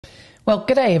Well,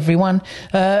 g'day everyone.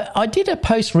 I did a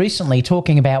post recently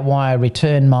talking about why I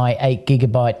returned my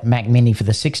 8GB Mac Mini for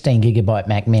the 16GB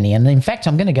Mac Mini, and in fact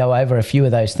I'm going to go over a few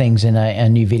of those things in a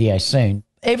new video soon.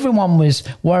 Everyone was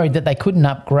worried that they couldn't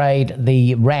upgrade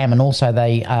the RAM and also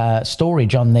the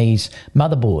storage on these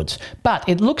motherboards. But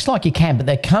it looks like you can, but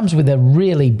that comes with a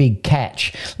really big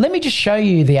catch. Let me just show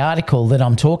you the article that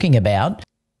I'm talking about.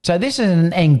 So this is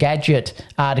an Engadget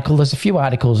article. There's a few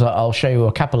articles, I'll show you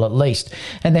a couple at least.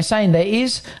 And they're saying there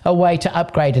is a way to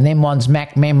upgrade an M1's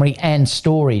Mac memory and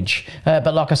storage.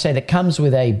 But like I said, it comes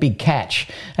with a big catch.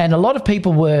 And a lot of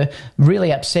people were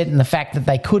really upset in the fact that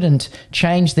they couldn't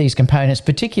change these components,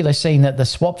 particularly seeing that the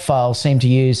swap files seem to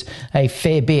use a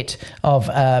fair bit of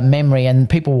memory, and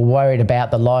people were worried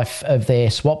about the life of their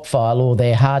swap file or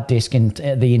their hard disk and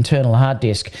the internal hard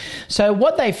disk. So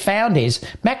what they found is,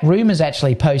 Mac Rumors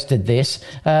actually posted this,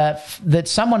 that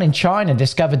someone in China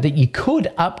discovered that you could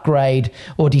upgrade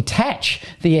or detach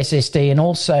the SSD and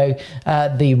also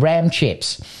the RAM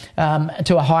chips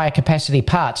to a higher capacity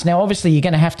parts. Now, obviously, you're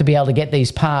going to have to be able to get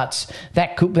these parts.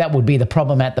 That would be the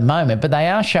problem at the moment, but they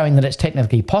are showing that it's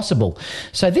technically possible.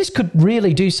 So this could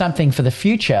really do something for the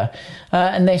future.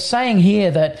 And they're saying here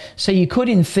that, so you could,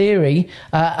 in theory,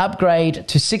 upgrade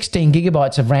to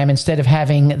 16GB of RAM instead of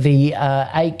having the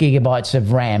 8GB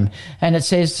of RAM. And it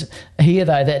says here,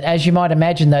 though, that as you might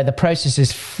imagine, though, the process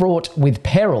is fraught with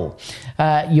peril.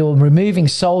 You're removing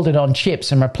soldered on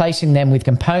chips and replacing them with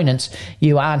components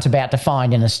you aren't about to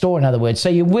find in a store, in other words. So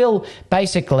you will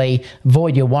basically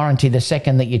void your warranty the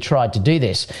second that you tried to do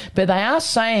this. But they are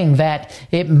saying that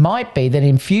it might be that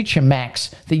in future Macs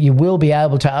that you will be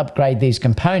able to upgrade these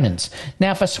components.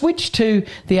 Now, if I switch to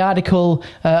the article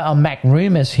on Mac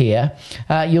Rumors here,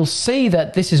 you'll see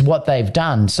that this is what they've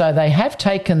done. So they have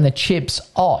taken the chips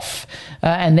off,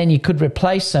 and then you could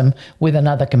replace them with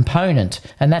another component,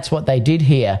 and that's what they did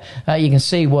here. You can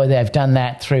see where they've done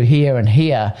that through here and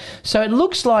here. So it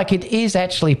looks like it is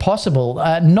actually possible.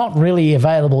 Not really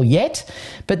available yet,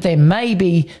 but there may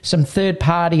be some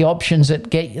third-party options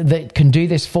that can do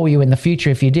this for you in the future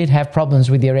if you did have problems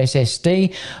with your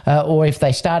SSD, or if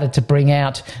they started to bring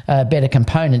out better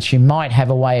components, you might have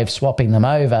a way of swapping them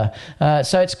over.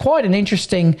 So it's quite an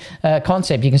interesting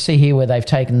concept. You can see here where they've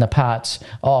taken the parts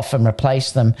off and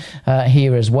replaced them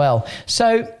here as well.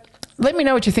 So let me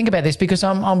know what you think about this, because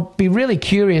I'll be really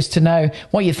curious to know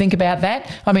what you think about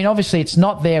that. I mean, obviously it's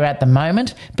not there at the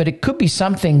moment, but it could be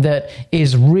something that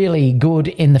is really good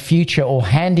in the future or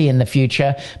handy in the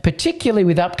future, particularly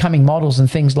with upcoming models and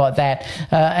things like that.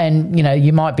 And, you know,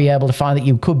 you might be able to find that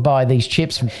you could buy these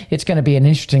chips. It's going to be an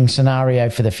interesting scenario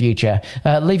for the future.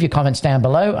 Leave your comments down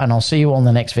below, and I'll see you all in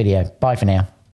the next video. Bye for now.